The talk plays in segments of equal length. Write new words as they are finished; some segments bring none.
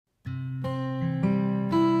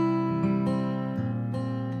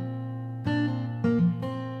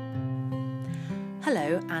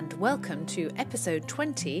Hello and welcome to episode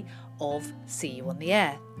 20 of See You on the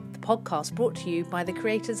Air, the podcast brought to you by the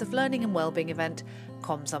creators of learning and wellbeing event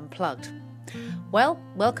Comms Unplugged. Well,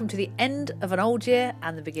 welcome to the end of an old year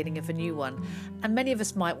and the beginning of a new one, and many of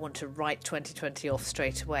us might want to write 2020 off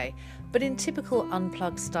straight away, but in typical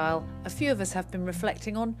Unplugged style, a few of us have been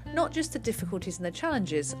reflecting on not just the difficulties and the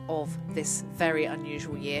challenges of this very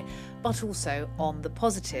unusual year, but also on the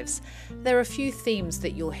positives. There are a few themes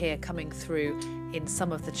that you'll hear coming through in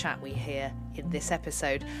some of the chat we hear in this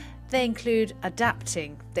episode. They include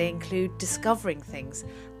adapting, they include discovering things,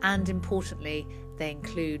 and importantly, they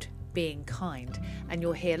include being kind, and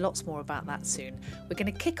you'll hear lots more about that soon. We're going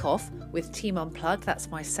to kick off with Team Unplugged. That's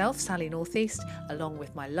myself, Sally Northeast, along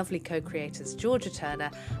with my lovely co-creators Georgia Turner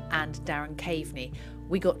and Darren Caveney.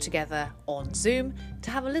 We got together on Zoom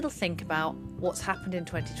to have a little think about what's happened in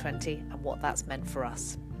 2020 and what that's meant for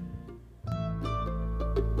us.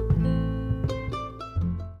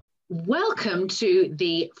 Welcome to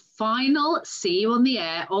the final See You on the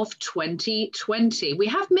Air of 2020. We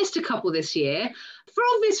have missed a couple this year for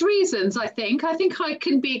obvious reasons. I think I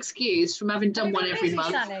can be excused from having done one every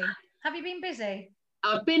month. Sally? Have you been busy?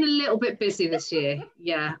 I've been a little bit busy this year.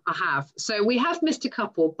 Yeah, I have. So we have missed a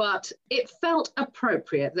couple, but it felt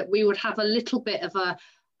appropriate that we would have a little bit of a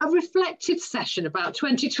reflective session about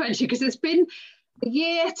 2020, because it's been a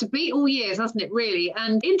year to beat all years, hasn't it, really?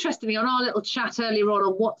 And interestingly, on our little chat earlier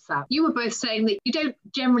on WhatsApp, you were both saying that you don't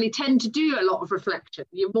generally tend to do a lot of reflection.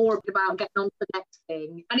 You're more about getting on to the next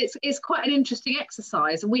thing. And it's quite an interesting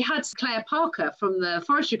exercise. And we had Claire Parker from the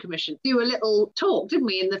Forestry Commission do a little talk, didn't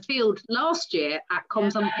we, in the field last year at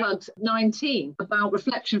Comms Unplugged 19 about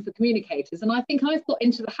reflection for communicators. And I think I've got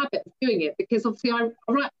into the habit of doing it because obviously I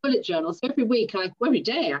write bullet journals. So every week, every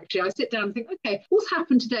day actually, I sit down and think, okay, what's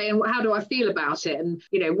happened today and how do I feel about it? And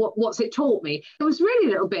what's it taught me? It was really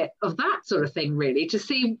a little bit of that sort of thing, really, to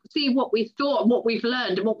see what we've thought and what we've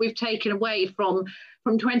learned and what we've taken away from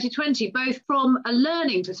 2020, both from a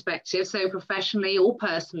learning perspective, so professionally or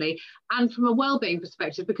personally, and from a wellbeing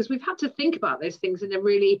perspective, because we've had to think about those things in a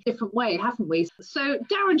really different way, haven't we? So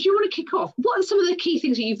Darren, do you want to kick off? What are some of the key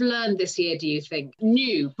things that you've learned this year, do you think?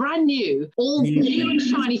 Brand new, all new and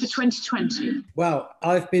shiny for 2020. Well,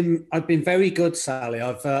 I've been very good, Sally.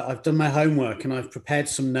 I've done my homework and I've prepared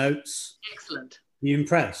some notes. Excellent. You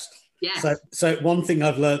impressed? Yes. So one thing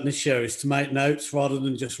I've learned this year is to make notes rather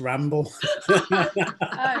than just ramble. I'm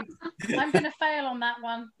going to fail on that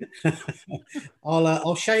one.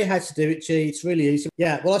 I'll show you how to do it, G. It's really easy.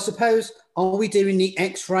 Yeah, well, I suppose, are we doing the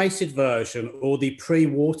X-rated version or the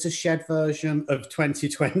pre-watershed version of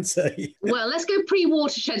 2020? Well, let's go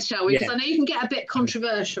pre-watershed, shall we? Because I know you can get a bit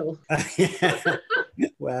controversial.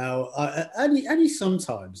 Well, only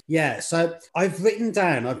sometimes. Yeah, so I've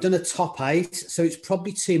done a top 8, so it's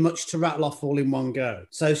probably too much to rattle off all in one go.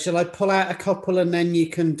 So shall I pull out a couple and then you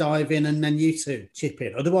can dive in and then you two chip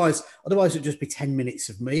in? Otherwise it'll just be 10 minutes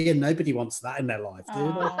of me and nobody wants that in their life,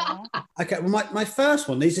 do they? Okay, well, my first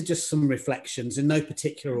one, these are just some reflections in no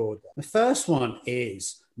particular order. The first one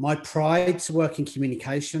is my pride to work in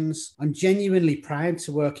communications. I'm genuinely proud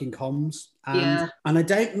to work in comms. And I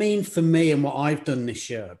don't mean for me and what I've done this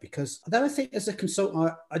year, because although I think as a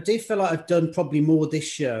consultant, I do feel like I've done probably more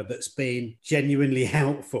this year that's been genuinely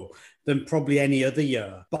helpful than probably any other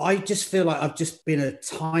year. But I just feel like I've just been a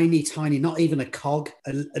tiny, not even a cog,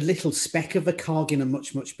 a little speck of a cog in a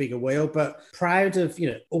much, much bigger wheel, but proud of,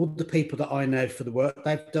 all the people that I know for the work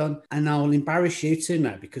they've done. And I'll embarrass you two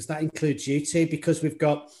now, because that includes you two, because we've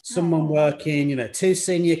got someone working, 2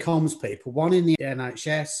 senior comms people, one in the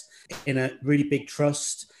NHS, in a really big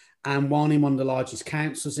trust, and one in one of the largest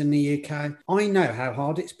councils in the UK. I know how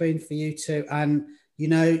hard it's been for you two, and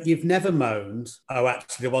you've never moaned. Oh,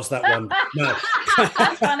 actually, there was that one. No.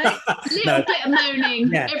 That's funny. Little bit of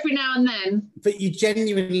moaning every now and then. But you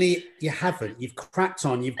haven't. You've cracked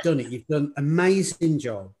on. You've done it. You've done amazing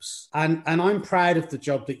jobs. And I'm proud of the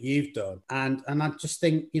job that you've done. And I just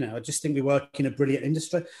think, we work in a brilliant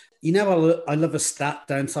industry. I love a stat,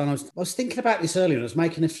 don't I? I was thinking about this earlier and I was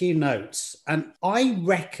making a few notes. And I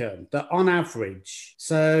reckon that on average,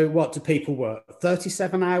 so what do people work?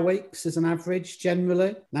 37-hour weeks as an average,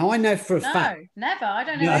 generally? Now, I know for a fact. No, never. I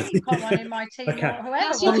don't know if you've got one in my team or whoever.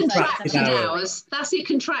 That's your contracted hours. That's your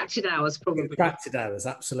contracted hours, probably. Contracted hours,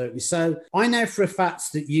 absolutely. So I know for a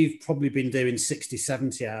fact that you've probably been doing 60,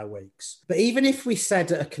 70-hour weeks. But even if we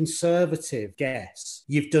said at a conservative guess,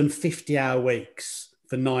 you've done 50-hour weeks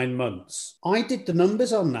for 9 months. I did the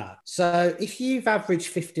numbers on that. So if you've averaged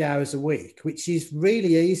 50 hours a week, which is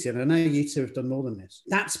really easy, and I know you two have done more than this,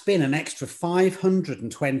 that's been an extra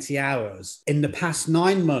 520 hours in the past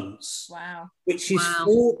 9 months. Wow. Which is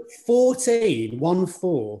 14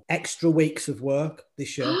 extra weeks of work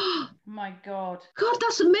this year. My God. God,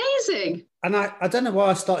 that's amazing. And I don't know why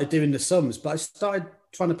I started doing the sums, but I started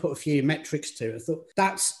trying to put a few metrics to it. I thought,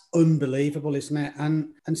 that's unbelievable, isn't it?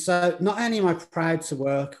 And so not only am I proud to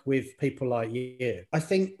work with people like you, I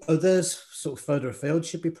think others sort of further afield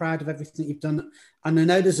should be proud of everything you've done. And I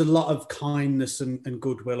know there's a lot of kindness and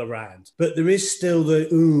goodwill around, but there is still the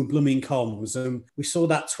blooming comms. And we saw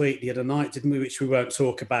that tweet the other night, didn't we? Which we won't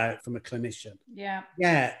talk about, from a clinician. Yeah.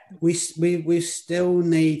 Yeah, we still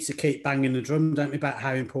need to keep banging the drum, don't we, about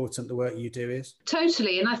how important the work you do is.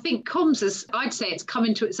 Totally. And I think comms, I'd say it's come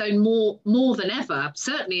into its own more than ever.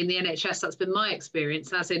 Certainly in the NHS, that's been my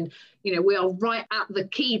experience, as in, we are right at the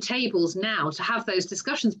key tables now to have those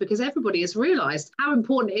discussions, because everybody has realised how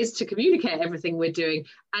important it is to communicate everything we're doing,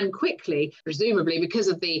 and quickly, presumably because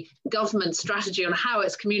of the government strategy on how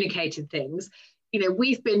it's communicated things.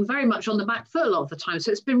 We've been very much on the back foot a lot of the time.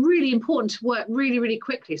 So it's been really important to work really, really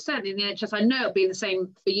quickly. Certainly in the NHS, I know it'll be the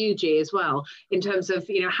same for you, G, as well, in terms of,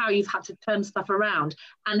 how you've had to turn stuff around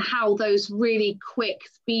and how those really quick,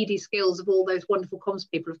 speedy skills of all those wonderful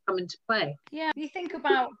comms people have come into play. Yeah, you think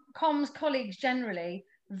about comms colleagues generally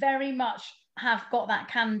very much have got that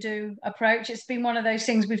can-do approach. It's been one of those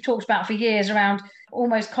things we've talked about for years around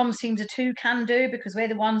almost comms teams are too can-do, because we're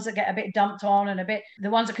the ones that get a bit dumped on and the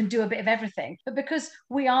ones that can do a bit of everything. But because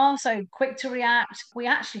we are so quick to react, we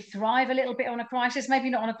actually thrive a little bit on a crisis, maybe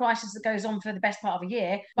not on a crisis that goes on for the best part of a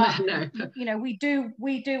year, but no. we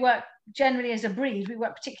do work generally as a breed. We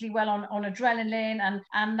work particularly well on adrenaline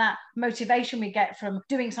and that motivation we get from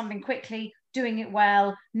doing something quickly, doing it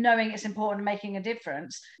well, knowing it's important and making a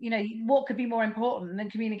difference. What could be more important than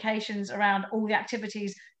communications around all the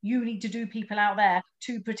activities you need to do, people out there,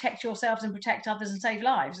 to protect yourselves and protect others and save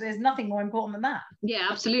lives? There's nothing more important than that. Yeah,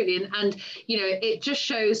 absolutely. And it just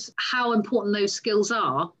shows how important those skills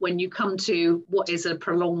are when you come to what is a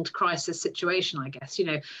prolonged crisis situation, I guess,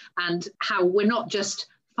 and how we're not just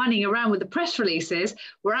fanning around with the press releases,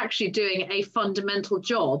 we're actually doing a fundamental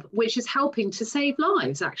job, which is helping to save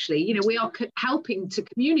lives, actually. We are helping to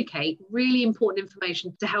communicate really important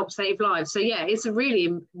information to help save lives. So yeah, it's a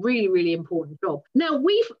really, really, really important job. Now,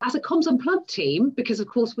 we've, as a Comms Unplugged team, because of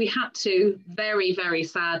course we had to very, very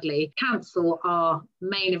sadly cancel our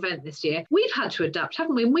main event this year, we've had to adapt,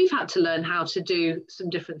 haven't we? And we've had to learn how to do some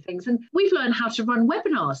different things. And we've learned how to run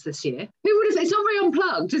webinars this year. Who would have said? It's not very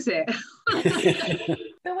unplugged, is it?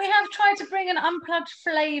 But we have tried to bring an unplugged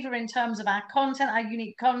flavour in terms of our content, our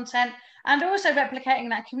unique content, and also replicating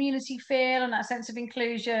that community feel and that sense of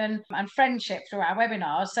inclusion and friendship through our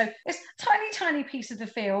webinars. So it's a tiny, tiny piece of the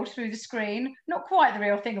field through the screen. Not quite the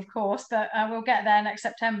real thing, of course, but we'll get there next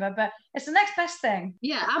September. But it's the next best thing.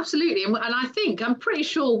 Yeah, absolutely. And I'm pretty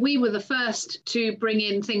sure we were the first to bring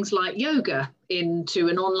in things like yoga into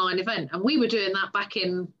an online event, and we were doing that back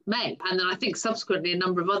in May, and then I think subsequently a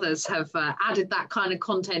number of others have added that kind of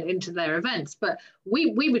content into their events, but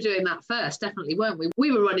we were doing that first, definitely, weren't we?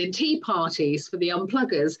 We were running tea parties for the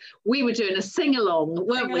unpluggers. We were doing a sing-along,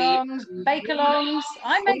 weren't we? Bake-alongs.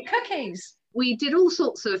 I made cookies. We did all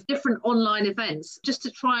sorts of different online events just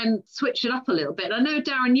to try and switch it up a little bit. I know,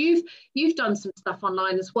 Darren, you've done some stuff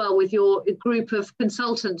online as well with your group of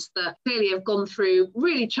consultants that clearly have gone through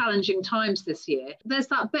really challenging times this year. There's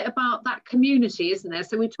that bit about that community, isn't there?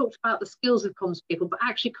 So we talked about the skills of comms people, but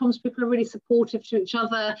actually comms people are really supportive to each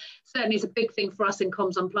other. Certainly it's a big thing for us in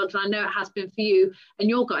Comms Unplugged, and I know it has been for you and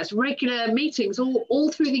your guys. Regular meetings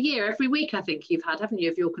all through the year, every week, I think you've had, haven't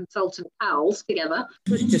you, of your consultant pals together?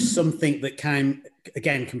 It was just something that came,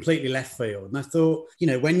 again, completely left field. And I thought,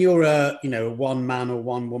 when you're a one man or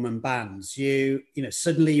one woman bands,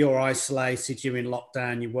 suddenly you're isolated, you're in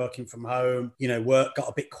lockdown, you're working from home, work got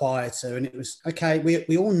a bit quieter, and it was, okay,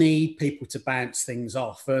 we all need people to bounce things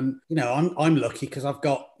off. And, I'm lucky because I've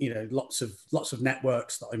got, lots of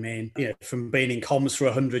networks that I'm in, from being in comms for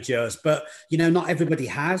 100 years, but, not everybody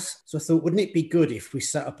has. So I thought, wouldn't it be good if we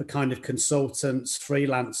set up a kind of consultants,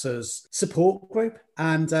 freelancers support group?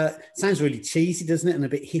 And it sounds really cheesy, doesn't it? And a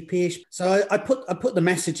bit hippie-ish. So I put the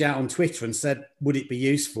message out on Twitter and said, would it be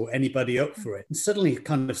useful? Anybody up for it? And suddenly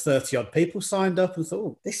kind of 30 odd people signed up and thought,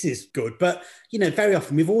 oh, this is good. But, very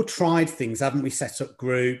often we've all tried things, haven't we? Set up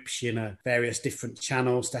groups, various different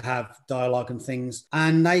channels to have dialogue and things.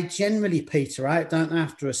 And they generally peter out, don't they,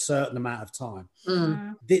 after a certain amount of time.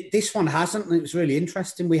 This one hasn't, and it was really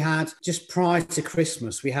interesting. We had, just prior to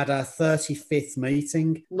Christmas, we had our 35th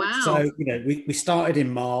meeting. Wow. So, we started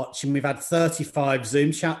in March and we've had 35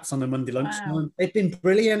 Zoom chats on a Monday lunchtime. Wow. They've been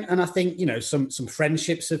brilliant. And I think, some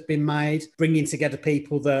friendships have been made, bringing together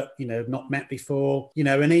people that, have not met before,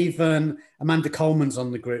 and even Amanda Coleman's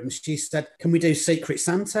on the group and she said, can we do Secret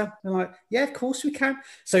Santa? And I'm like, yeah, of course we can.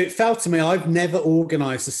 So it felt to me, I've never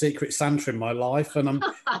organised a Secret Santa in my life, and I'm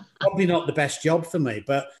probably not the best job for me,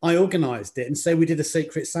 but I organised it. And so we did a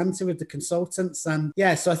Secret Santa with the consultants. And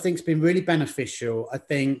yeah, so I think it's been really beneficial. I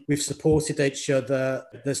think we've supported each other.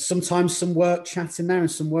 There's sometimes some work chat in there and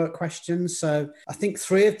some work questions. So I think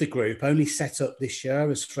 3 of the group only set up this year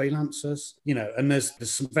as freelancers, and there's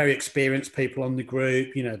some very experienced people on the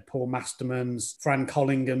group, Paul Masterman's, Fran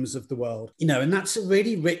Collingham's of the world, and that's a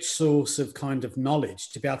really rich source of kind of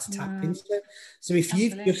knowledge to be able to tap into. So if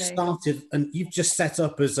you've just started and you've just set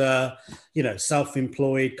up as a,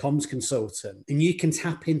 self-employed comms consultant and you can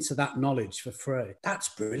tap into that knowledge for free, that's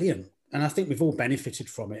brilliant. And I think we've all benefited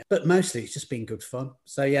from it, but mostly it's just been good fun.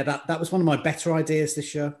 So yeah, that was one of my better ideas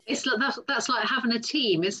this year. It's like that's like having a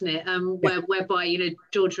team, isn't it? Whereby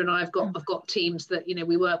Georgia and I have got teams that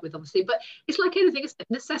we work with, obviously. But it's like anything, isn't it?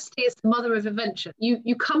 Necessity is the mother of invention.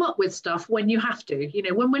 You come up with stuff when you have to.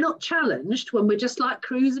 When we're not challenged, when we're just like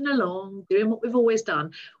cruising along, doing what we've always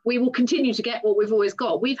done, we will continue to get what we've always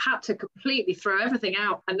got. We've had to completely throw everything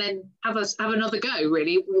out and then have another go,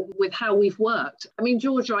 really, with how we've worked. I mean,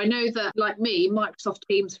 Georgia, I know that, like me, Microsoft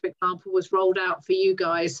Teams, for example, was rolled out for you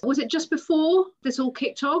guys. Was it just before this all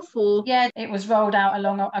kicked off, or? Yeah, it was rolled out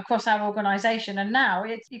across our organisation, and now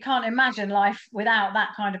you can't imagine life without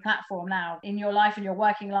that kind of platform now in your life and your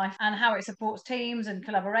working life, and how it supports teams and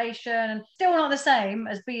collaboration. And still not the same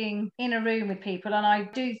as being in a room with people. And I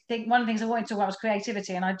do think one of the things I wanted to talk about was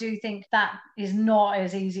creativity, and I do think that is not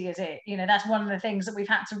as easy as it. That's one of the things that we've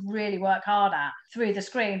had to really work hard at through the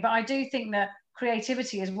screen. But I do think that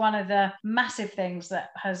creativity is one of the massive things that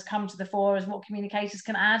has come to the fore as what communicators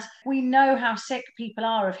can add. We know how sick people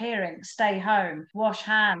are of hearing stay home, wash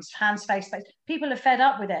hands, face. People are fed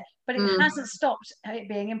up with it, but it hasn't stopped it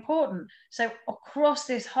being important. So across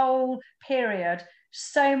this whole period,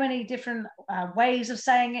 so many different ways of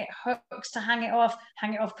saying it, hooks to hang it off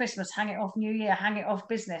Christmas, hang it off New Year, hang it off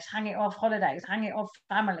business, hang it off holidays, hang it off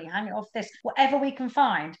family, hang it off this, whatever we can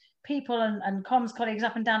find. People and comms colleagues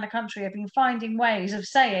up and down the country have been finding ways of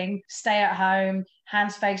saying stay at home,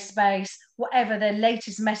 hands, face, space, whatever their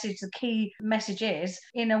latest message, the key message is,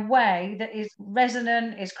 in a way that is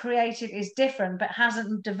resonant, is creative, is different, but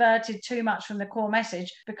hasn't diverted too much from the core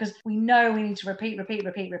message, because we know we need to repeat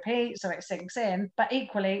so it sinks in, but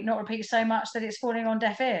equally not repeat so much that it's falling on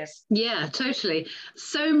deaf ears. Yeah, totally.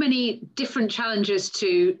 So many different challenges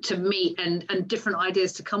to meet and different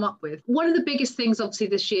ideas to come up with. One of the biggest things obviously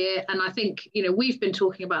this year, and I think we've been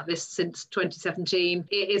talking about this since 2017,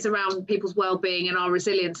 it is around people's well-being and our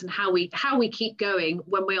resilience, and how we keep going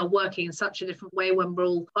when we are working in such a different way, when we're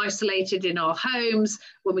all isolated in our homes,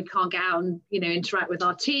 when we can't get out and interact with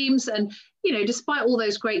our teams. And despite all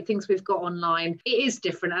those great things we've got online, it is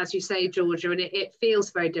different, as you say, Georgia, and it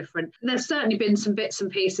feels very different. There's certainly been some bits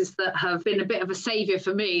and pieces that have been a bit of a saviour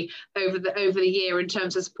for me over the year in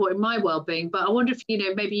terms of supporting my well-being. But I wonder if,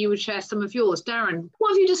 maybe you would share some of yours. Darren, what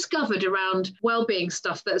have you discovered around well-being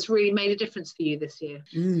stuff that's really made a difference for you this year?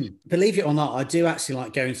 Believe it or not, I do actually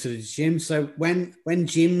like going to the gym. So when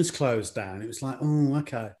gyms closed down, it was like, oh,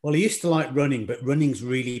 okay. Well, I used to like running, but running's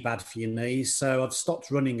really bad for your knees. So I've stopped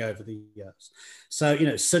running over the years. So,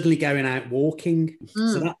 suddenly going out walking.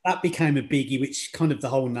 So that became a biggie, which kind of the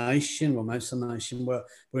whole nation, well, most of the nation were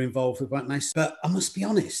involved with, weren't they? But I must be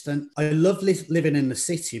honest, and I love living in the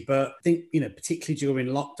city, but I think, particularly during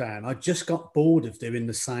lockdown, I just got bored of doing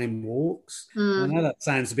the same walks. I know that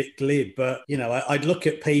sounds a bit glib, but, I'd look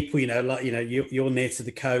at people, like, you're near to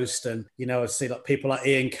the coast, and, I'd see like people like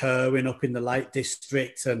Ian Kerwin up in the Lake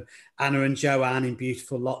District and Anna and Joanne in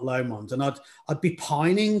beautiful Loch Lomond, and I'd be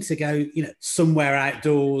pining to go, somewhere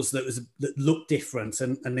outdoors that looked different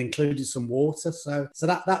and included some water. So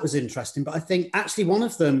that was interesting. But I think actually one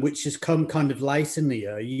of them, which has come kind of late in the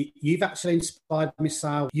year, you've actually inspired me,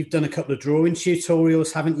 Sal. You've done a couple of drawing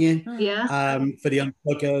tutorials, haven't you? Yeah. For the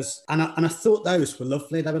unpluggers, and I thought those were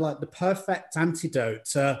lovely. They were like the perfect antidote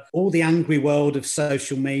to all the angry world of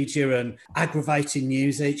social media and aggravating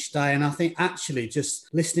news each day. And I think actually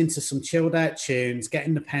just listening to some chilled out tunes,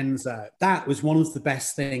 getting the pens out, that was one of the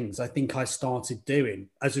best things I think I started doing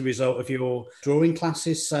as a result of your drawing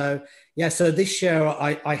classes. So yeah, so this year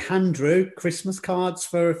I hand drew Christmas cards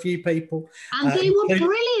for a few people. And they were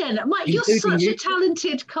brilliant. Mike, you're such a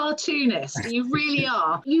talented cartoonist. You really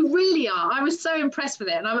are. You really are. I was so impressed with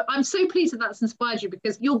it. And I'm so pleased that that's inspired you,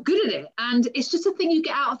 because you're good at it. And it's just a thing you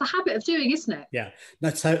get out of the habit of doing, isn't it? Yeah, no,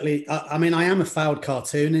 totally. I mean, I am a failed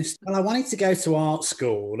cartoonist. Well, I wanted to go to art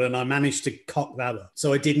school and I managed to cock that up.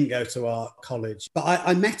 So I didn't go to art college. But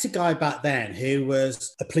I met a guy back then who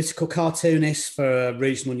was a political cartoonist for a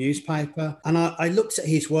regional newspaper. And I looked at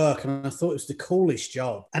his work and I thought it was the coolest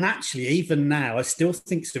job. And actually, even now, I still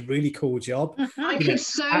think it's a really cool job. I could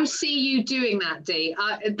see you doing that, Dee.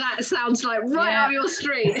 That sounds like right up your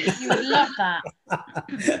street. You would love that.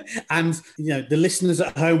 And, the listeners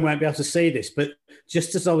at home won't be able to see this, but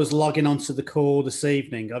just as I was logging onto the call this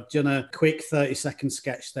evening, I've done a quick 30-second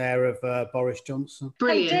sketch there of Boris Johnson.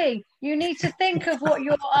 Brilliant. Hey, Dee, you need to think of what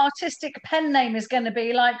your artistic pen name is going to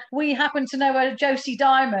be. Like, we happen to know a Josie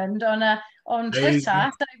Diamond on Twitter,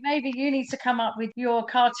 so maybe you need to come up with your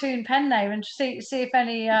cartoon pen name and see if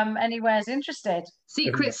anywhere's interested.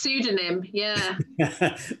 Secret pseudonym, yeah.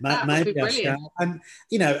 Maybe I shall. And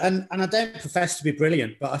and I don't profess to be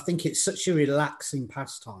brilliant, but I think it's such a relaxing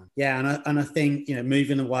pastime. Yeah, and I think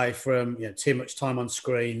moving away from too much time on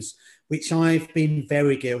screens, which I've been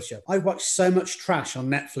very guilty of. I watched so much trash on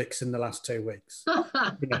Netflix in the last 2 weeks.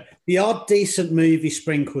 The odd decent movie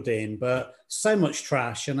sprinkled in, but so much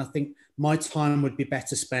trash, and I think my time would be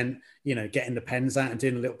better spent, getting the pens out and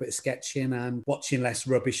doing a little bit of sketching and watching less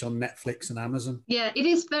rubbish on Netflix and Amazon. Yeah, it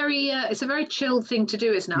is very, it's a very chilled thing to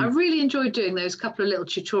do, isn't it? I really enjoyed doing those couple of little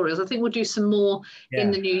tutorials. I think we'll do some more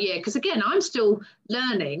in the new year, because again, I'm still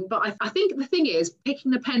learning, but I think the thing is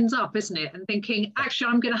picking the pens up, isn't it? And thinking,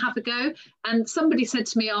 actually, I'm going to have a go. And somebody said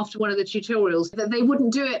to me after one of the tutorials that they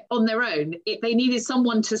wouldn't do it on their own. They needed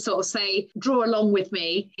someone to sort of say, draw along with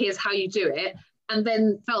me, here's how you do it. And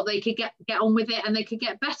then felt they could get on with it and they could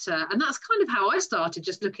get better. And that's kind of how I started,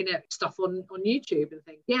 just looking at stuff on YouTube and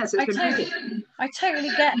things. Yeah, so it's been brilliant. I totally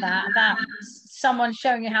get that someone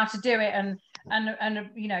showing you how to do it and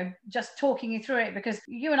just talking you through it, because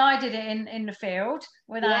you and I did it in the field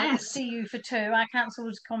with our CU for 2. I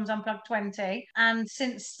cancelled Comms Unplugged 20, and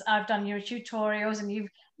since I've done your tutorials and you've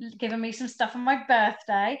given me some stuff on my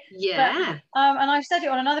birthday. Yeah. And I've said it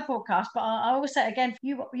on another podcast, but I will say it again.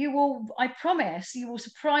 You will, I promise, you will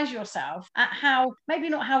surprise yourself at how, maybe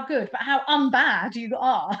not how good, but how unbad you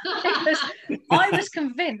are. Because I was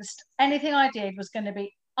convinced anything I did was going to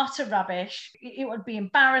be utter rubbish. It would be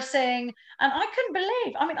embarrassing. And I couldn't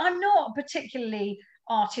believe, I'm not particularly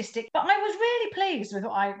artistic, but I was really pleased with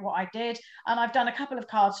what I did. And I've done a couple of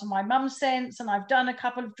cards for my mum since, and I've done a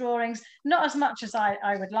couple of drawings, not as much as I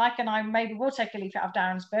would like, and I maybe will take a leaf out of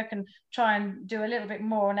Darren's book and try and do a little bit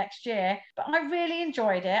more next year. But I really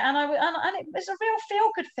enjoyed it, and it was a real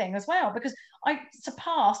feel-good thing as well, because I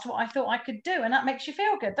surpassed what I thought I could do, and that makes you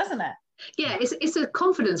feel good, doesn't it? Yeah, it's a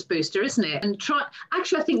confidence booster, isn't it? And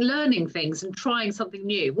I think learning things and trying something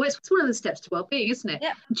new, well, it's one of the steps to well-being, isn't it?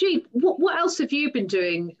 Yeah. Gee, what else have you been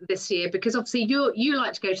doing this year? Because obviously you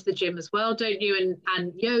like to go to the gym as well, don't you?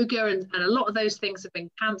 And yoga and a lot of those things have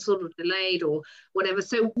been cancelled or delayed or whatever.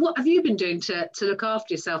 So what have you been doing to look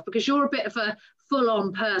after yourself? Because you're a bit of a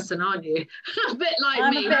full-on person, aren't you? A bit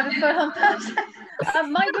like me. I'm a bit of a full-on person.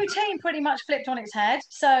 My routine pretty much flipped on its head.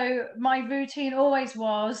 So my routine always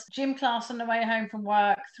was gym class on the way home from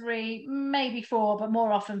work, 3, maybe 4, but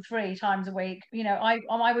more often 3 times a week.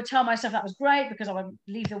 I would tell myself that was great, because I would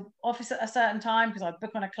leave the office at a certain time because I'd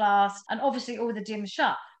book on a class, and obviously all the gyms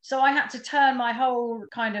shut. So I had to turn my whole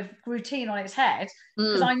kind of routine on its head,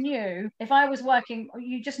 because I knew if I was working,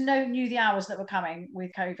 you just knew the hours that were coming with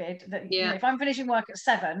COVID, that if I'm finishing work at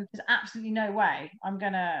 7, there's absolutely no way I'm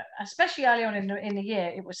going to, especially early on in the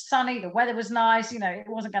year, it was sunny, the weather was nice, it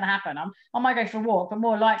wasn't going to happen. I might go for a walk, but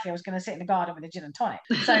more likely I was going to sit in the garden with a gin and tonic.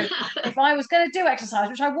 So if I was going to do exercise,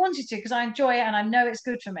 which I wanted to because I enjoy it and I know it's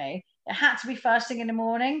good for me, it had to be first thing in the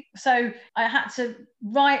morning. So I had to,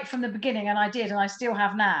 right from the beginning, and I did, and I still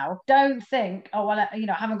have now, don't think, oh, well,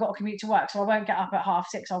 I haven't got a commute to work, so I won't get up at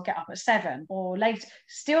 6:30, I'll get up at 7 or late.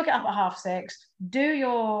 Still get up at 6:30, do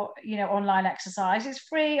your, online exercise. It's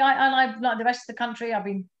free. I like the rest of the country, I've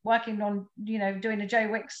been working on, doing the Joe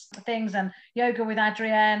Wicks things and yoga with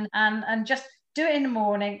Adrienne, and just do it in the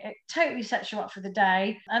morning. It totally sets you up for the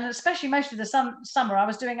day. And especially most of the summer, I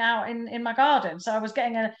was doing out in my garden. So I was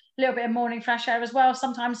getting a little bit of morning fresh air as well.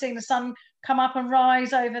 Sometimes seeing the sun come up and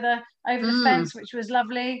rise over the fence, which was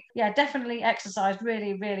lovely. Yeah, definitely exercise,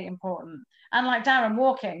 really, really important. And like Darren,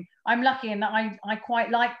 walking. I'm lucky in that I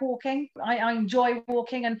quite like walking. I enjoy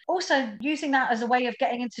walking, and also using that as a way of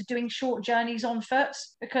getting into doing short journeys on foot,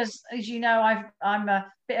 because as you know, I'm a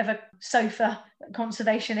bit of a sofa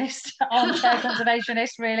conservationist, armchair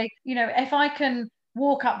conservationist, really. If I can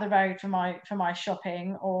walk up the road for my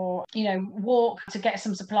shopping, or walk to get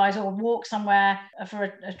some supplies, or walk somewhere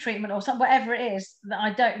for a treatment, or whatever it is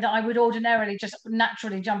that I would ordinarily just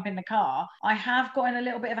naturally jump in the car, I have gotten a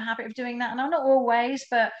little bit of a habit of doing that. And I'm not always,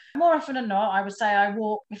 but more often than not, I would say I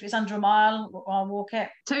walk. If it's under a mile, I'll walk it.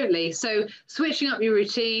 Totally. So switching up your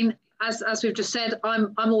routine, as we've just said,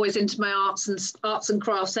 I'm always into my arts and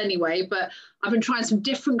crafts anyway, but I've been trying some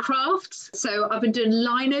different crafts. So I've been doing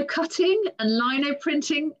lino cutting and lino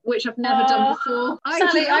printing, which I've never done before.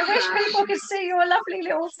 Sally, I wish people could see your lovely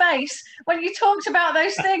little face when you talked about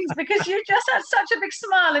those things, because you just had such a big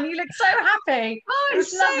smile and you looked so happy. Oh,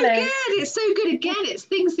 it's so good. It's so good. Again, it's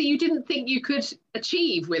things that you didn't think you could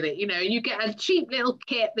achieve with it. You get a cheap little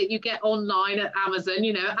kit that you get online at Amazon.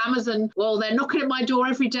 Amazon, well, they're knocking at my door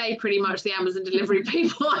every day, pretty much, the Amazon delivery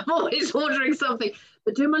people. I'm always ordering something.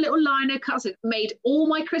 But doing my little lino cuts, I've made all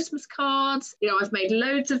my Christmas cards. I've made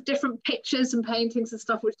loads of different pictures and paintings and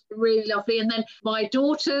stuff, which is really lovely. And then my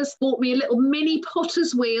daughters bought me a little mini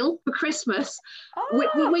potter's wheel for Christmas,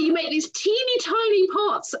 where you make these teeny tiny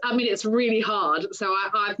pots. I mean, it's really hard. So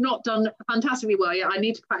I've not done fantastically well yet. I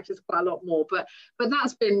need to practice quite a lot more. But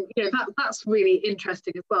that's been, that's really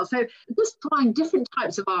interesting as well. So just trying different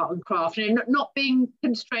types of art and craft, not being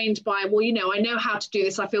constrained by, well, I know how to do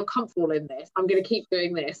this. I feel comfortable in this. I'm going to keep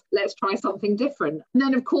doing this. Let's try something different. And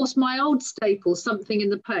then, of course, my old staple, something in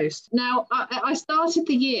the post. Now, I started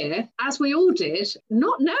the year, as we all did,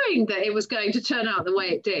 not knowing that it was going to turn out the way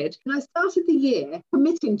it did. And I started the year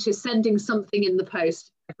committing to sending something in the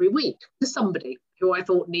post every week to somebody who I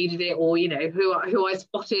thought needed it, or, who I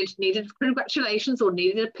spotted needed congratulations or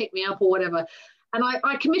needed a pick-me-up or whatever. And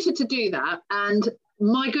I committed to do that. And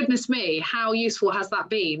my goodness me, how useful has that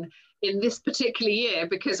been in this particular year,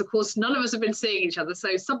 because of course none of us have been seeing each other,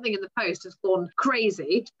 so something in the post has gone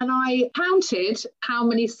crazy. And I counted how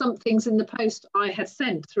many somethings in the post I had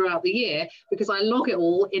sent throughout the year, because I log it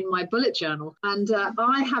all in my bullet journal, and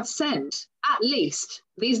I have sent at least,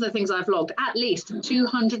 these are the things I've logged, at least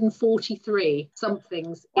 243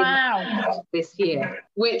 somethings in this year,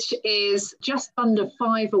 which is just under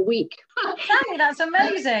 5 a week. Sally, that's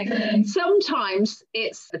amazing. Sometimes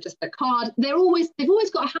it's just a card. They've always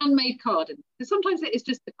got a handmade card in. So sometimes it is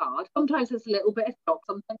just a card. Sometimes there's a little bit of stock.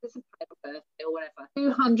 Sometimes it's a birthday or whatever.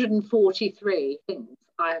 243 things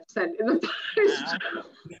I have sent in the post.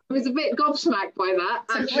 I was a bit gobsmacked by that.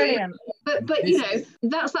 That's brilliant. But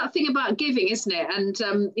that's that thing about giving, isn't it? And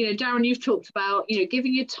Darren, you've talked about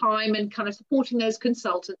giving your time and kind of supporting those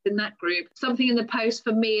consultants in that group. Something in the post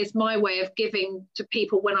for me is my way of giving to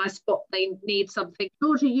people when I spot they need something.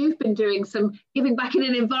 Georgia, you've been doing some giving back in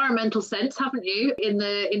an environmental sense, haven't you?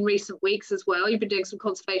 In recent weeks as well. You've been doing some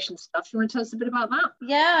conservation stuff. Do you want to tell us a bit about that?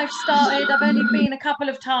 Yeah, I've started. I've only been a couple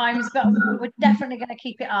of times, but we're definitely going to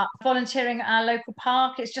keep it up. Volunteering at our local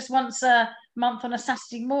park. It's just once a month on a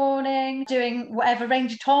Saturday morning, doing whatever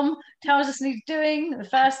Ranger Tom tells us he's doing. The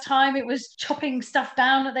first time it was chopping stuff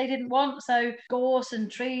down that they didn't want, so gorse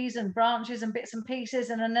and trees and branches and bits and pieces,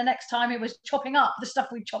 and then the next time it was chopping up the stuff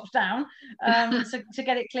we chopped down to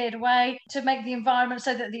get it cleared away, to make the environment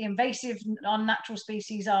so that the invasive unnatural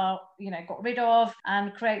species are got rid of,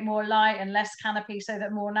 and create more light and less canopy so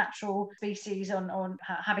that more natural species on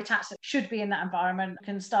habitats that should be in that environment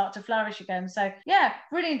can start to flourish again. So yeah,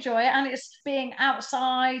 really enjoy it. And it's being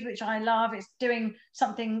outside, which I love. It's doing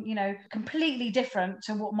something completely different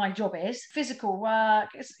to what my job is. Physical work.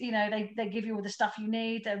 It's they give you all the stuff you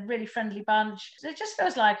need. They're a really friendly bunch. So it just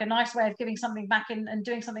feels like a nice way of giving something back and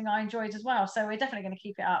doing something I enjoyed as well. So we're definitely going to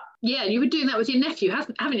keep it up. Yeah, you were doing that with your nephew,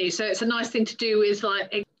 haven't you? So it's a nice thing to do with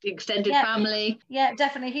like extended family. Yeah,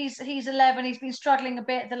 definitely. He's 11. He's been struggling a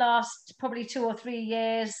bit the last probably 2 or 3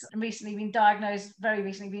 years, and very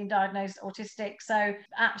recently been diagnosed autistic. So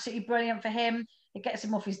absolutely brilliant for him. it gets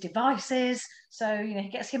him off his devices. So, he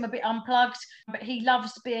gets him a bit unplugged, but he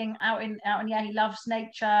loves being out in the air. He loves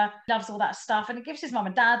nature, loves all that stuff. And it gives his mum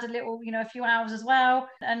and dad a little, a few hours as well,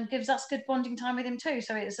 and gives us good bonding time with him too.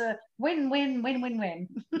 So it's a win-win-win-win-win.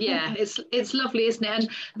 Yeah, it's lovely, isn't it? And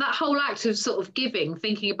that whole act of sort of giving,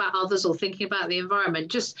 thinking about others or thinking about the environment,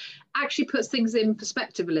 just actually puts things in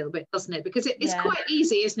perspective a little bit, doesn't it? Because it's quite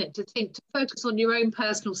easy, isn't it, to focus on your own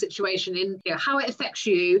personal situation in how it affects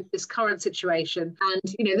you, this current situation.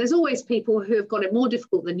 And there's always people who have got it more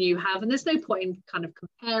difficult than you have, and there's no point in kind of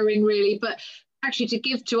comparing really, but actually to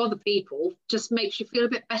give to other people just makes you feel a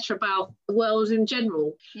bit better about the world in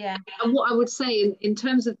general. Yeah. And what I would say in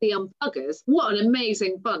terms of the Unpluggers, what an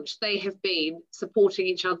amazing bunch they have been, supporting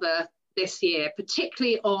each other this year,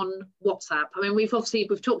 particularly on WhatsApp. I mean, we've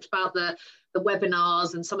talked about the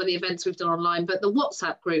webinars and some of the events we've done online, but the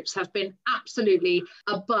WhatsApp groups have been absolutely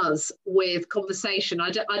a buzz with conversation. I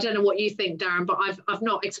don't know what you think, Darren, but I've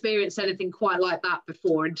not experienced anything quite like that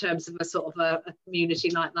before in terms of a sort of a community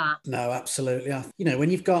like that. No, absolutely.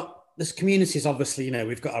 When you've got there's communities, obviously,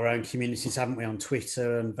 we've got our own communities, haven't we, on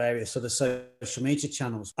Twitter and various other social media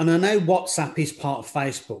channels. And I know WhatsApp is part of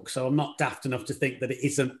Facebook, so I'm not daft enough to think that it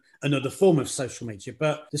isn't another form of social media,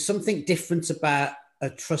 but there's something different about a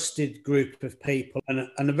trusted group of people and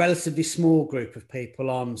a relatively small group of people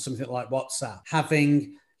on something like WhatsApp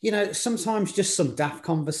having, sometimes just some daft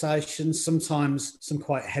conversations, sometimes some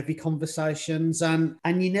quite heavy conversations, and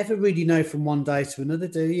you never really know from one day to another,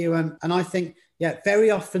 do you? And I think, very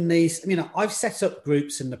often I've set up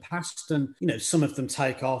groups in the past and, some of them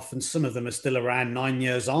take off and some of them are still around 9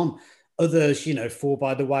 years on. Others, fall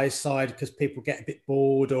by the wayside because people get a bit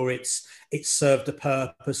bored or it's served a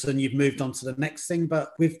purpose and you've moved on to the next thing.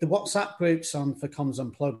 But with the WhatsApp groups on for Comms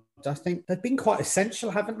Unplugged, I think they've been quite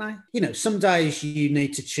essential, haven't they? Some days you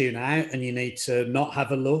need to tune out and you need to not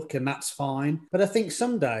have a look, and that's fine. But I think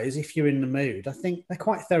some days, if you're in the mood, I think they're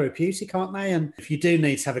quite therapeutic, aren't they? And if you do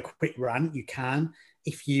need to have a quick rant, you can.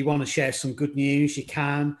 If you want to share some good news, you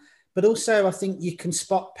can. But also, I think you can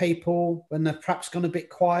spot people when they're perhaps gone a bit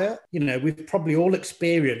quiet. We've probably all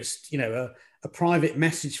experienced, a private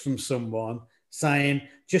message from someone saying,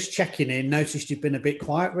 just checking in, noticed you've been a bit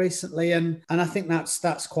quiet recently. And I think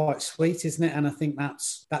that's quite sweet, isn't it? And I think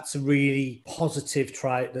that's a really positive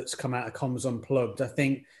trait that's come out of Comms Unplugged. I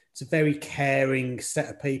think it's a very caring set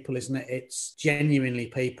of people, isn't it? It's genuinely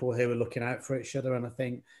people who are looking out for each other. And I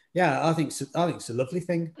think, I think it's a lovely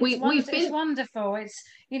thing. It's wonderful. It's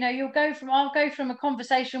I'll go from a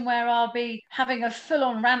conversation where I'll be having a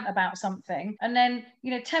full-on rant about something, and then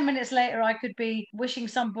 10 minutes later I could be wishing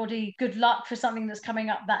somebody good luck for something that's coming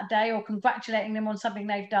up that day, or congratulating them on something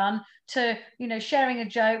they've done, to sharing a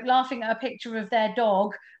joke, laughing at a picture of their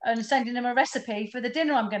dog, and sending them a recipe for the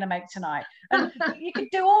dinner I'm going to make tonight. And you could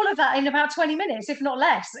do all of that in about 20 minutes, if not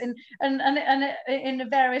less, and in the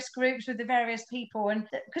various groups with the various people, and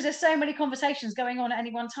because there's so many conversations going on at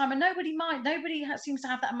any one time, and nobody seems to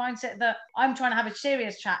have that mindset that I'm trying to have a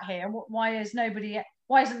serious chat here. Why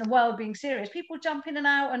isn't the world being serious? People jump in and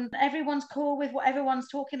out and everyone's cool with what everyone's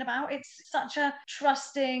talking about. It's such a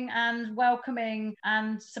trusting and welcoming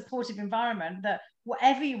and supportive environment that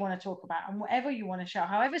whatever you want to talk about and whatever you want to show,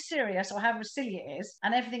 however serious or however silly it is,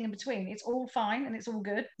 and everything in between, it's all fine and it's all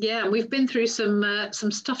good. Yeah, we've been through some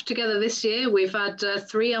stuff together this year. We've had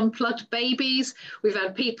 3 unplugged babies. We've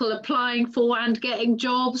had people applying for and getting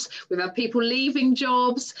jobs. We've had people leaving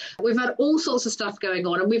jobs. We've had all sorts of stuff going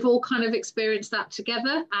on, and we've all kind of experienced that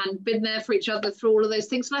together and been there for each other through all of those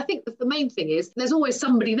things. And I think the main thing is there's always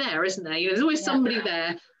somebody there, isn't there? There's always somebody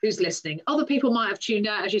there who's listening. Other people might have tuned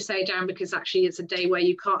out, as you say, Darren, because actually it's a day where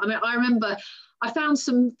you can't. I mean, I remember I found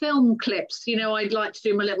some film clips. I'd like to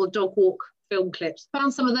do my little dog walk film clips.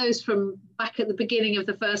 Found some of those from back at the beginning of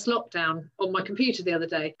the first lockdown on my computer the other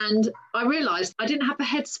day. And I realised I didn't have the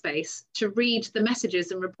headspace to read the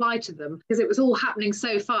messages and reply to them because it was all happening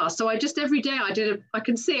so fast. So I just every day I did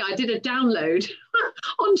a download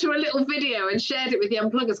onto a little video and shared it with the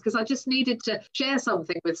Unpluggers because I just needed to share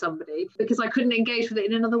something with somebody because I couldn't engage with it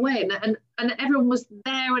in another way. And everyone was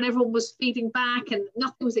there and everyone was feeding back and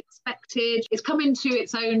nothing was expected. It's come into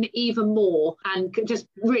its own even more and just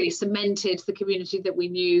really cemented the community that we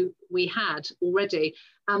knew we had already.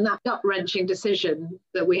 And that gut-wrenching decision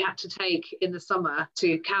that we had to take in the summer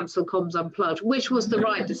to cancel Comms Unplugged, which was the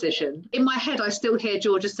right decision. In my head, I still hear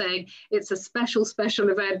Georgia saying it's a special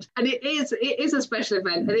event. And it is a special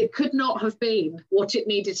event, and it could not have been what it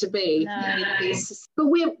needed to be. No. But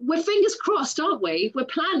we're fingers crossed, aren't we? We're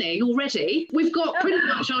planning already. We've got pretty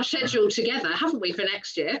much our schedule together, haven't we, for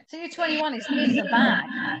next year? CU21 is in the bag.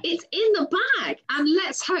 It's in the bag, and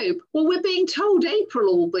let's hope. Well, we're being told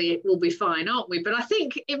April will be fine, aren't we? But I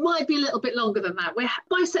think it might be a little bit longer than that.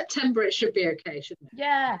 By September, it should be okay, shouldn't it?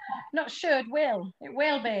 Yeah, not should, will. It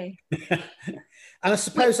will be. And I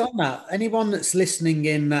suppose on that, anyone that's listening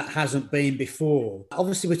in that hasn't been before,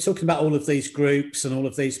 obviously we're talking about all of these groups and all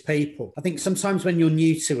of these people. I think sometimes when you're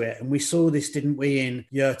new to it, and we saw this, didn't we, in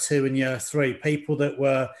year 2 and year 3, people that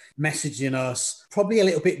were messaging us probably a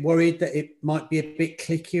little bit worried that it might be a bit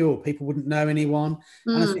cliquey or people wouldn't know anyone.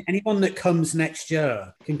 And I think anyone that comes next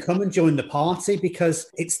year can come and join the party,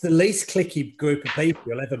 because it's the least cliquey group of people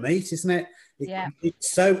you'll ever meet, isn't it? Yeah.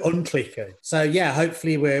 It's so unclicky. So yeah,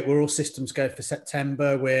 hopefully we're all systems go for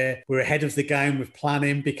September. We're ahead of the game with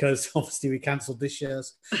planning, because obviously we cancelled this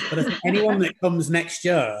year's. But I think anyone that comes next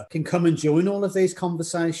year can come and join all of these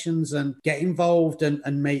conversations and get involved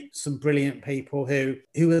and meet some brilliant people who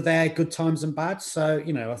are there, good times and bad. So,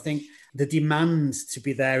 you know, I think the demands to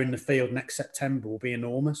be there in the field next September will be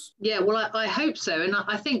enormous. Yeah, well, I hope so. And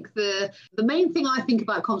I think the main thing I think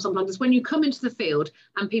about Comms Unplugged is when you come into the field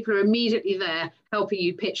and people are immediately there helping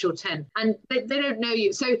you pitch your tent, and they don't know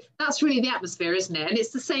you. So that's really the atmosphere, isn't it? And it's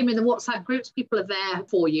the same in the WhatsApp groups. People are there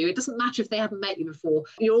for you. It doesn't matter if they haven't met you before.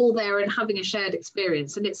 You're all there and having a shared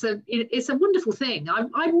experience. And it's a wonderful thing.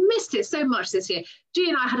 I missed it so much this year. G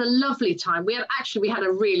and I had a lovely time. We had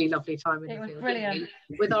a really lovely time in the field. It was brilliant.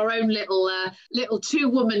 With our own little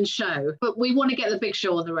 2-woman show. But we want to get the big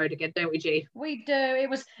show on the road again, don't we, G? We do. It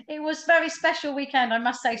was very special weekend, I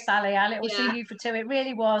must say, Sally. Our little CU for 2, it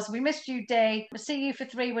really was. We missed you, D. CU for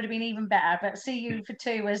 3 would have been even better, but CU for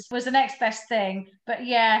 2 was the next best thing. But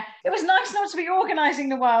yeah, it was nice not to be organising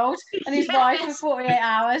the world and his wife for 48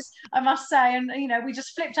 hours, I must say. And you know, we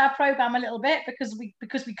just flipped our programme a little bit because we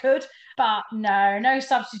could. But no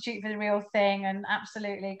substitute for the real thing, and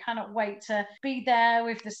absolutely cannot wait to be there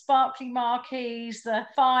with the sparkly marquees, the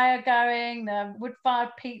fire going, the wood-fired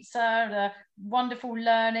pizza, the wonderful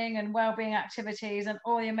learning and well-being activities, and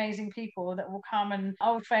all the amazing people that will come, and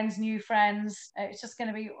old friends, new friends. It's just going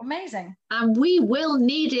to be amazing. And we will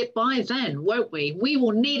need it by then, won't we? We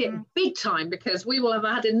will need it big time, because we will have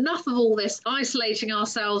had enough of all this isolating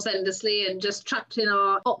ourselves endlessly and just trapped in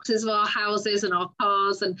our boxes of our houses and our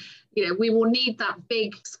cars. And you know, we will need that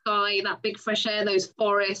big sky, that big fresh air, those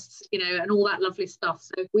forests, you know, and all that lovely stuff.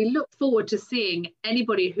 So we look forward to seeing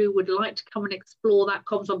anybody who would like to come and explore that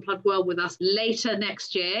Comms Unplugged world with us later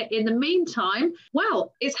next year. In the meantime,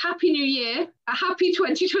 well, it's Happy New Year. A happy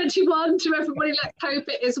 2021 to everybody. Let's hope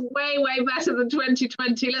it is way, way better than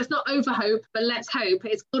 2020. Let's not overhope, but let's hope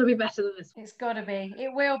it's got to be better than this. It's got to be.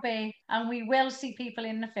 It will be. And we will see people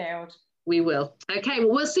in the field. We will. Okay,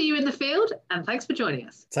 well, we'll see you in the field, and thanks for joining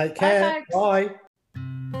us. Take care. Bye.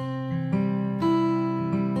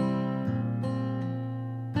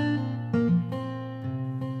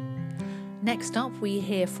 Next up, we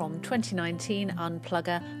hear from 2019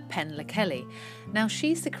 Unplugger Penla Kelly. Now,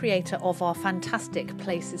 she's the creator of our fantastic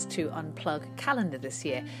Places to Unplug calendar this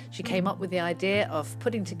year. She came up with the idea of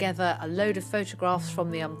putting together a load of photographs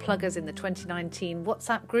from the Unpluggers in the 2019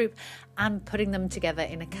 WhatsApp group and putting them together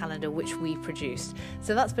in a calendar which we produced.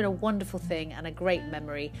 So that's been a wonderful thing and a great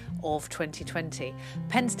memory of 2020.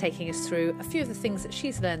 Pen's taking us through a few of the things that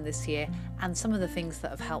she's learned this year and some of the things that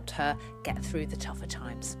have helped her get through the tougher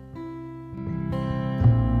times.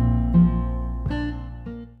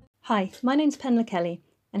 Hi, my name's Penla Kelly,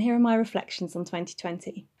 and here are my reflections on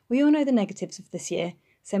 2020. We all know the negatives of this year,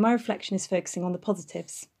 so my reflection is focusing on the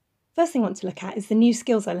positives. First thing I want to look at is the new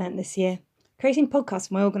skills I learnt this year. Creating podcasts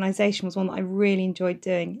for my organisation was one that I really enjoyed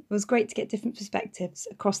doing. It was great to get different perspectives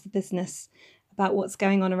across the business about what's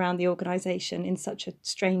going on around the organisation in such a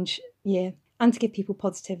strange year, and to give people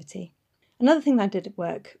positivity. Another thing that I did at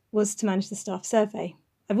work was to manage the staff survey.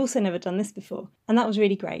 I've also never done this before, and that was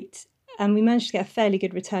really great. And we managed to get a fairly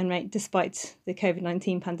good return rate despite the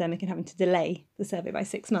COVID-19 pandemic and having to delay the survey by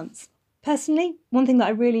 6 months. Personally, one thing that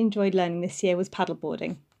I really enjoyed learning this year was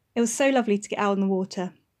paddleboarding. It was so lovely to get out on the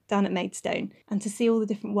water down at Maidstone and to see all the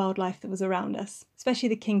different wildlife that was around us, especially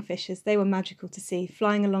the kingfishers. They were magical to see,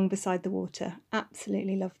 flying along beside the water.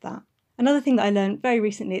 Absolutely loved that. Another thing that I learned very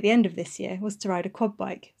recently at the end of this year was to ride a quad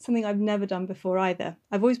bike, something I've never done before either.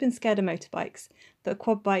 I've always been scared of motorbikes, but a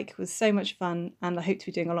quad bike was so much fun, and I hope to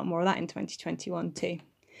be doing a lot more of that in 2021 too.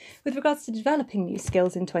 With regards to developing new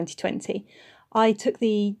skills in 2020, I took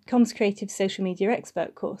the Comms Creative Social Media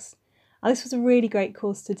Expert course. Now, this was a really great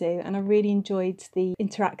course to do, and I really enjoyed the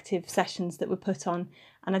interactive sessions that were put on,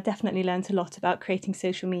 and I definitely learned a lot about creating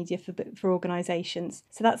social media for organisations.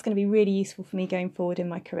 So that's going to be really useful for me going forward in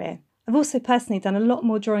my career. I've also personally done a lot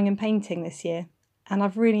more drawing and painting this year, and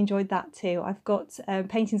I've really enjoyed that too. I've got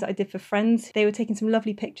paintings that I did for friends. They were taking some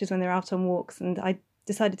lovely pictures when they were out on walks, and I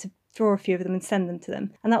decided to draw a few of them and send them to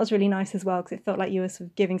them. And that was really nice as well, because it felt like you were sort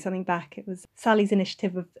of giving something back. It was Sally's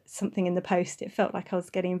initiative of something in the post. It felt like I was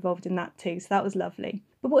getting involved in that too, so that was lovely.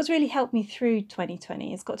 But what's really helped me through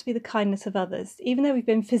 2020 has got to be the kindness of others. Even though we've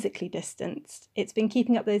been physically distanced, it's been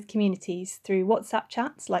keeping up those communities through WhatsApp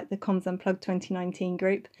chats like the Comms Unplugged 2019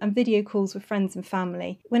 group and video calls with friends and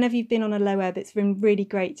family. Whenever you've been on a low ebb, it's been really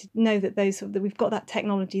great to know that that we've got that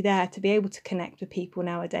technology there to be able to connect with people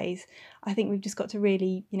nowadays. I think we've just got to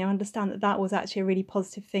really, understand that was actually a really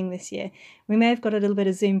positive thing this year. We may have got a little bit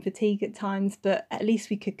of Zoom fatigue at times, but at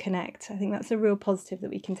least we could connect. I think that's a real positive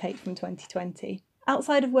that we can take from 2020.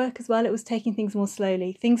 Outside of work as well, it was taking things more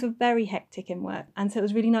slowly. Things were very hectic in work, and so it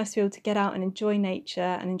was really nice to be able to get out and enjoy nature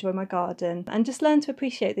and enjoy my garden and just learn to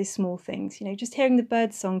appreciate these small things. Just hearing the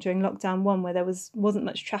bird song during lockdown 1 where there wasn't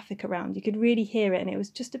much traffic around, you could really hear it, and it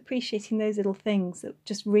was just appreciating those little things that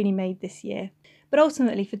just really made this year. But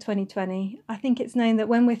ultimately for 2020, I think it's known that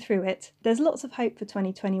when we're through it, there's lots of hope for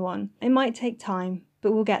 2021. It might take time,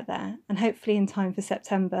 but we'll get there, and hopefully in time for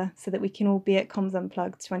September so that we can all be at Comms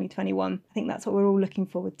Unplugged 2021. I think that's what we're all looking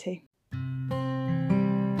forward to.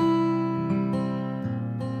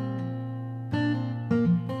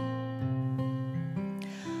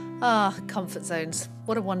 Comfort zones.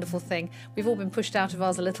 What a wonderful thing. We've all been pushed out of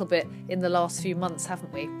ours a little bit in the last few months,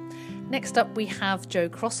 haven't we? Next up, we have Joe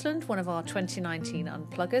Crossland, one of our 2019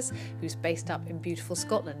 Unpluggers, who's based up in beautiful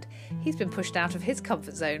Scotland. He's been pushed out of his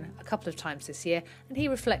comfort zone a couple of times this year, and he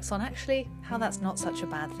reflects on actually how that's not such a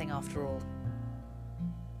bad thing after all.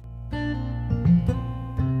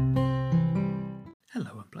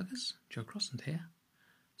 Hello Unpluggers, Joe Crossland here.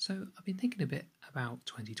 So I've been thinking a bit about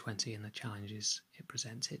 2020 and the challenges it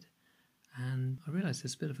presented, and I realised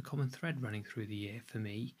there's a bit of a common thread running through the year for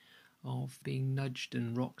me of being nudged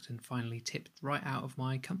and rocked and finally tipped right out of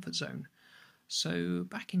my comfort zone. So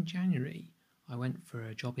back in January, I went for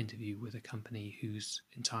a job interview with a company whose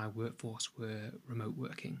entire workforce were remote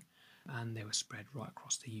working, and they were spread right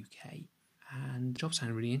across the UK. And the job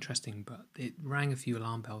sounded really interesting, but it rang a few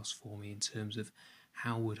alarm bells for me in terms of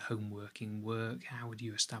how would home working work? How would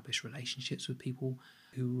you establish relationships with people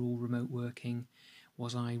who were all remote working?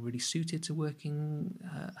 Was I really suited to working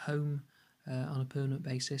at home on a permanent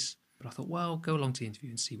basis? But I thought, well, go along to the interview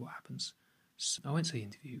and see what happens. So I went to the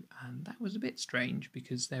interview, and that was a bit strange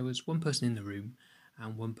because there was one person in the room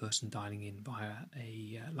and one person dialing in via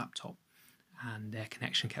a laptop, and their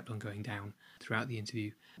connection kept on going down throughout the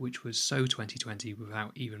interview, which was so 2020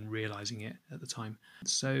 without even realising it at the time.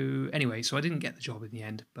 So anyway, I didn't get the job in the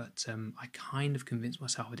end, but I kind of convinced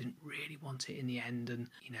myself I didn't really want it in the end, and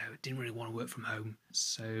didn't really want to work from home.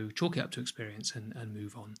 So chalk it up to experience and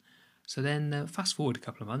move on. So then fast forward a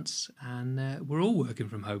couple of months and we're all working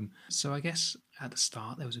from home. So I guess at the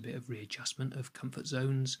start there was a bit of readjustment of comfort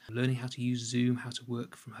zones, learning how to use Zoom, how to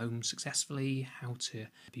work from home successfully, how to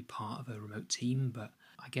be part of a remote team. But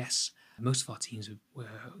I guess most of our teams were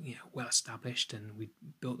well established and we'd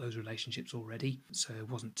built those relationships already. So there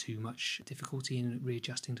wasn't too much difficulty in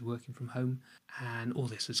readjusting to working from home. And all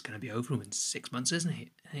this is going to be over in 6 months, isn't it?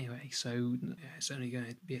 Anyway, so it's only going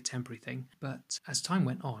to be a temporary thing. But as time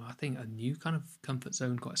went on, I think a new kind of comfort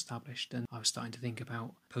zone got established, and I was starting to think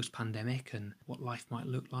about post-pandemic and what life might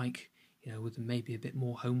look like, with maybe a bit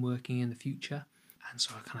more home working in the future. And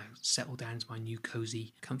so I kind of settled down into my new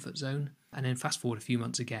cosy comfort zone. And then fast forward a few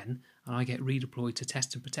months again, and I get redeployed to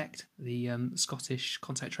Test and Protect, the Scottish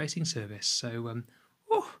contact tracing service. So,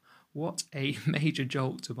 what a major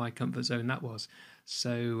jolt to my comfort zone that was.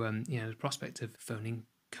 So, the prospect of phoning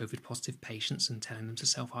COVID positive patients and telling them to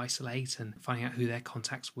self-isolate and finding out who their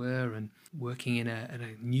contacts were and working in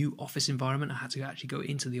a new office environment. I had to actually go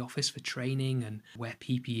into the office for training and wear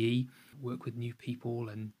PPE, work with new people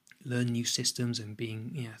and learn new systems, and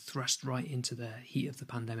being thrust right into the heat of the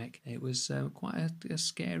pandemic. It was quite a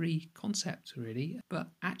scary concept, really, but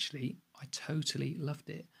actually I totally loved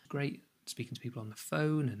it. Great speaking to people on the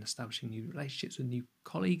phone and establishing new relationships with new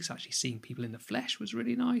colleagues. Actually seeing people in the flesh was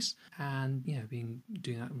really nice, and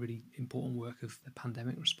doing that really important work of the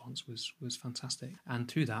pandemic response was fantastic. And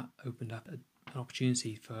through that opened up an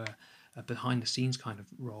opportunity for a behind the scenes kind of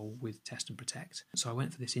role with Test and Protect. So I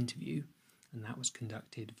went for this interview, and that was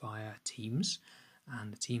conducted via Teams,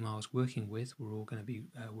 and the team I was working with were all going to be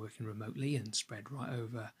working remotely and spread right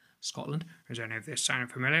over Scotland. Is any of this sounding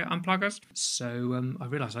familiar, Unpluggers? So I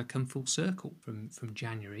realised I'd come full circle from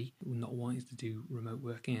January, not wanting to do remote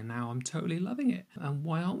working, and now I'm totally loving it. And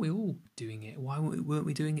why aren't we all doing it? Why weren't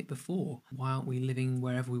we doing it before? Why aren't we living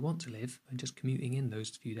wherever we want to live and just commuting in those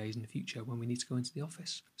few days in the future when we need to go into the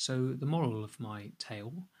office? So the moral of my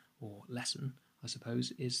tale, or lesson, I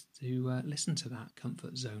suppose, is to listen to that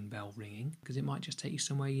comfort zone bell ringing, because it might just take you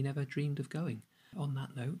somewhere you never dreamed of going. On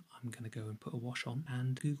that note, I'm going to go and put a wash on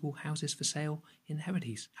and Google houses for sale in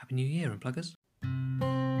Hebrides. Happy New Year, Unpluggers.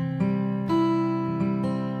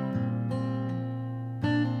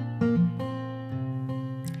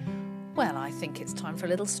 Well, I think it's time for a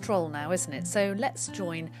little stroll now, isn't it? So let's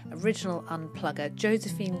join original Unplugger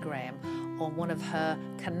Josephine Graham on one of her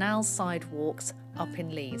canal side walks up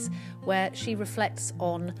in Leeds, where she reflects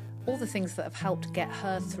on all the things that have helped get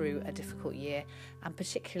her through a difficult year, and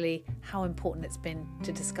particularly how important it's been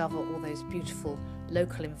to discover all those beautiful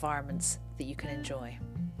local environments that you can enjoy.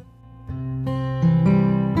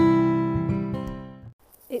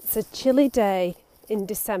 It's a chilly day in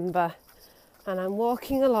December and I'm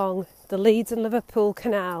walking along the Leeds and Liverpool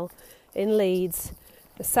Canal in Leeds.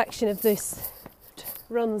 A section of this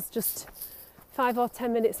runs just 5 or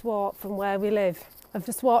 10 minutes walk from where we live. I've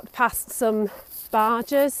just walked past some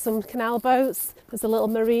barges, some canal boats. There's a little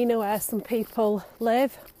marina where some people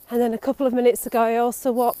live. And then a couple of minutes ago I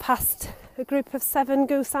also walked past a group of 7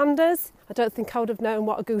 gooseanders. I don't think I would have known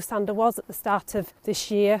what a gooseander was at the start of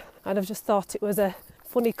this year. I'd have just thought it was a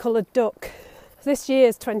funny coloured duck. This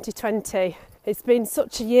year's 2020. It's been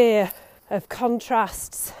such a year of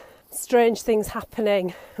contrasts, strange things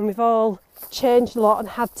happening, and we've all changed a lot and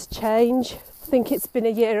had to change. I think it's been a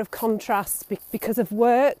year of contrasts because of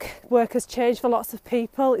work. Work has changed for lots of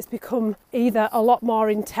people. It's become either a lot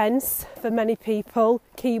more intense for many people,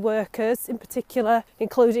 key workers in particular,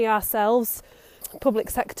 including ourselves,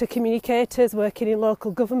 public sector communicators working in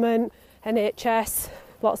local government, NHS,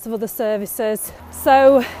 lots of other services.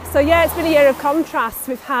 So yeah, it's been a year of contrast.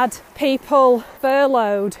 We've had people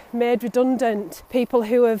furloughed, made redundant, people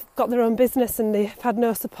who have got their own business and they've had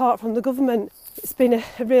no support from the government. It's been a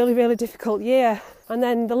really, really difficult year. And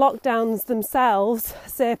then the lockdowns themselves,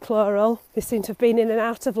 say plural, they seem to have been in and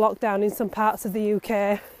out of lockdown in some parts of the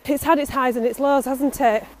UK. It's had its highs and its lows, hasn't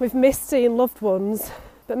it? We've missed seeing loved ones,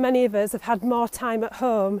 but many of us have had more time at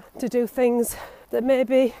home to do things that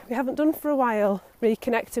maybe we haven't done for a while.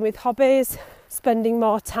 Reconnecting with hobbies, spending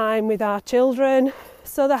more time with our children.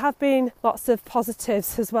 So there have been lots of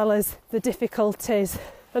positives as well as the difficulties.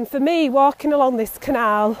 And for me, walking along this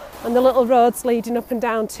canal and the little roads leading up and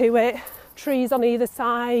down to it, trees on either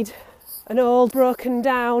side, an old broken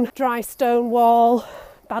down dry stone wall,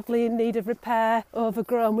 badly in need of repair,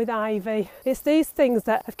 overgrown with ivy. It's these things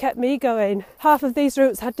that have kept me going. Half of these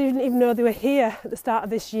routes I didn't even know they were here at the start of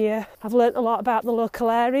this year. I've learnt a lot about the local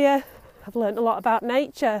area. I've learnt a lot about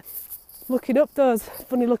nature. Looking up those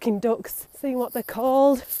funny looking ducks, seeing what they're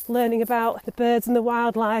called, learning about the birds and the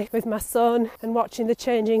wildlife with my son and watching the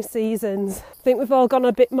changing seasons. I think we've all gone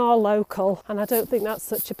a bit more local and I don't think that's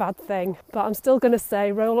such a bad thing. But I'm still going to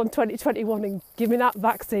say roll on 2021 and give me that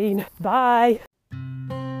vaccine. Bye.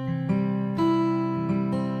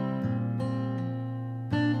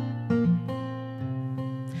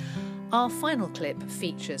 Our final clip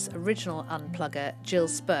features original Unplugger Jill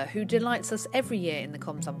Spur, who delights us every year in the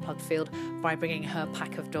Comms Unplugged field by bringing her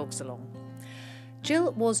pack of dogs along.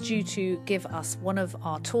 Jill was due to give us one of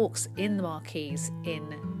our talks in the Marquees in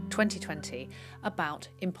 2020 about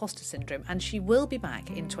imposter syndrome, and she will be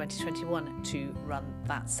back in 2021 to run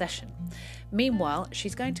that session. Meanwhile,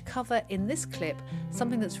 she's going to cover in this clip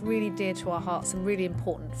something that's really dear to our hearts and really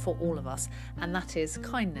important for all of us, and that is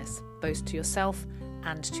kindness, both to yourself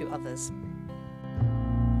and to others.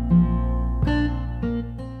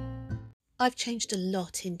 I've changed a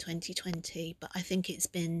lot in 2020, but I think it's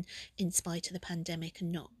been in spite of the pandemic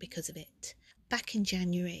and not because of it. Back in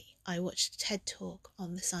January, I watched a TED Talk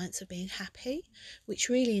on the science of being happy, which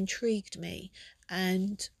really intrigued me,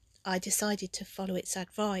 and I decided to follow its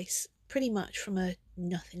advice pretty much from a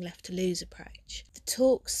nothing left to lose approach. The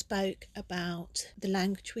talk spoke about the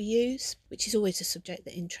language we use, which is always a subject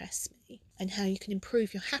that interests me, and how you can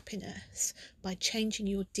improve your happiness by changing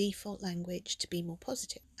your default language to be more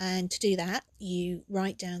positive. And to do that, you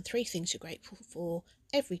write down 3 things you're grateful for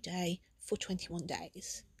every day for 21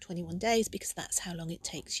 days. 21 days because that's how long it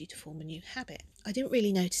takes you to form a new habit. I didn't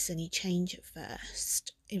really notice any change at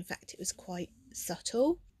first. In fact, it was quite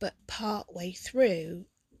subtle, but part way through,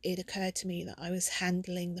 it occurred to me that I was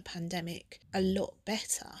handling the pandemic a lot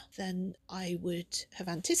better than I would have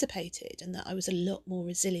anticipated, and that I was a lot more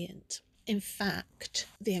resilient. In fact,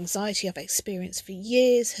 the anxiety I've experienced for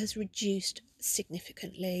years has reduced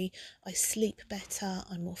significantly. I sleep better,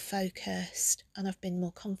 I'm more focused, and I've been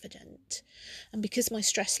more confident. And because my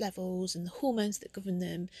stress levels and the hormones that govern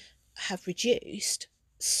them have reduced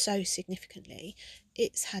so significantly,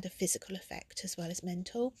 it's had a physical effect as well as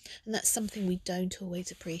mental, and that's something we don't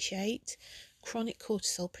always appreciate. Chronic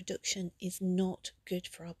cortisol production is not good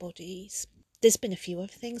for our bodies. There's been a few other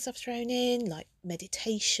things I've thrown in, like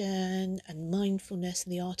meditation and mindfulness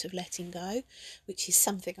and the art of letting go, which is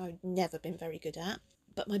something I've never been very good at.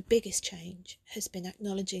 But my biggest change has been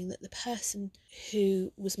acknowledging that the person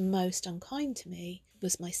who was most unkind to me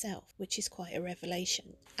was myself, which is quite a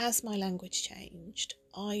revelation. As my language changed,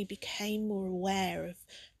 I became more aware of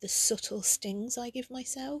the subtle stings I give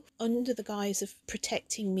myself. Under the guise of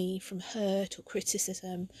protecting me from hurt or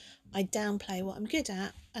criticism, I downplay what I'm good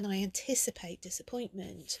at and I anticipate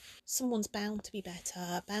disappointment. Someone's bound to be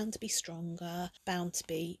better, bound to be stronger, bound to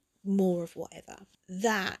be more of whatever.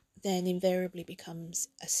 That then invariably becomes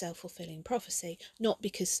a self-fulfilling prophecy, not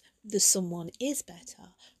because the someone is better,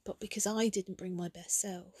 but because I didn't bring my best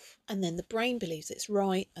self. And then the brain believes it's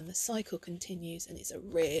right and the cycle continues, and it's a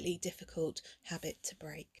really difficult habit to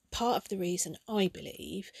break. Part of the reason I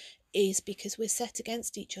believe is because we're set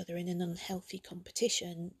against each other in an unhealthy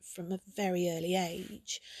competition from a very early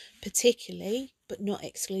age, particularly, but not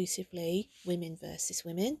exclusively, women versus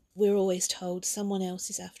women. We're always told someone else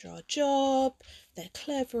is after our job, they're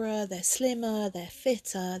cleverer, they're slimmer, they're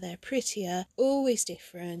fitter, they're prettier, always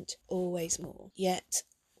different, always more. Yet,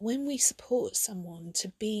 when we support someone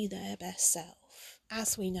to be their best self,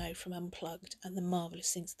 as we know from Unplugged and the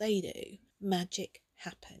marvellous things they do, magic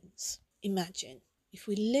happens. Imagine if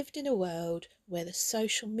we lived in a world where the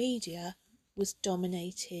social media was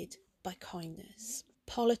dominated by kindness,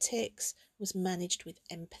 politics was managed with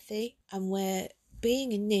empathy, and where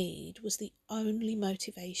being in need was the only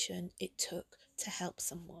motivation it took to help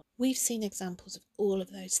someone. We've seen examples of all of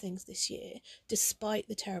those things this year, despite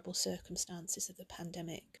the terrible circumstances of the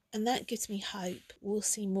pandemic, and that gives me hope we'll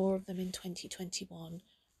see more of them in 2021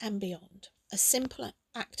 and beyond. A simple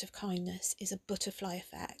act of kindness is a butterfly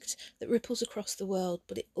effect that ripples across the world,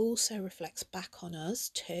 but it also reflects back on us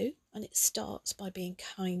too. And it starts by being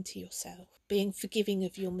kind to yourself, being forgiving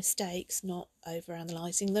of your mistakes, not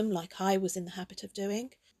overanalyzing them like I was in the habit of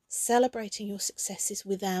doing, celebrating your successes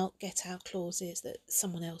without get-out clauses that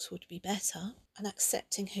someone else would be better, and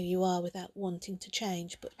accepting who you are without wanting to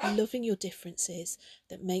change, but loving your differences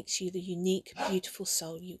that makes you the unique, beautiful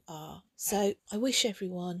soul you are. So I wish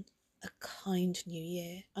everyone a kind new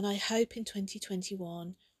year, and I hope in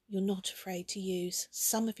 2021 you're not afraid to use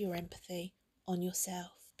some of your empathy on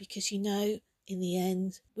yourself, because you know, in the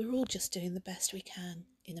end, we're all just doing the best we can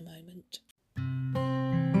in a moment.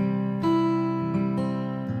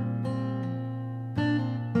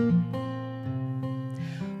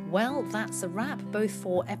 Well, that's a wrap, both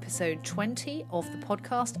for episode 20 of the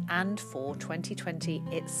podcast and for 2020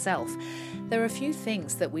 itself. There are a few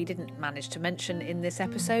things that we didn't manage to mention in this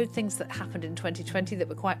episode, things that happened in 2020 that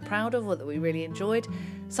we're quite proud of or that we really enjoyed.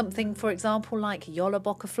 Something, for example, like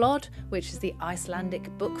Jólabókaflóð, which is the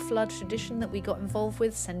Icelandic book flood tradition that we got involved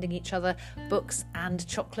with, sending each other books and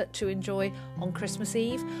chocolate to enjoy on Christmas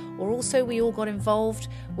Eve. Or also we all got involved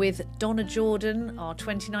with Donna Jordan, our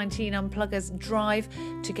 2019 Unpluggers drive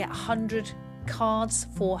to get 100 cards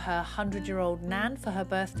for her 100-year-old nan for her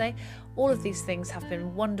birthday. All of these things have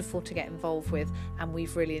been wonderful to get involved with, and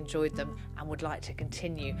we've really enjoyed them and would like to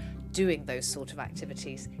continue doing those sort of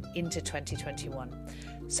activities into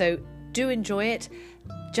 2021. So do enjoy it.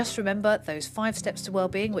 Just remember those 5 steps to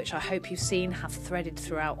well-being, which I hope you've seen have threaded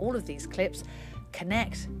throughout all of these clips.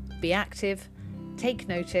 Connect, be active, take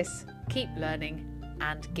notice, keep learning,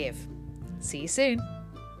 and give. See you soon.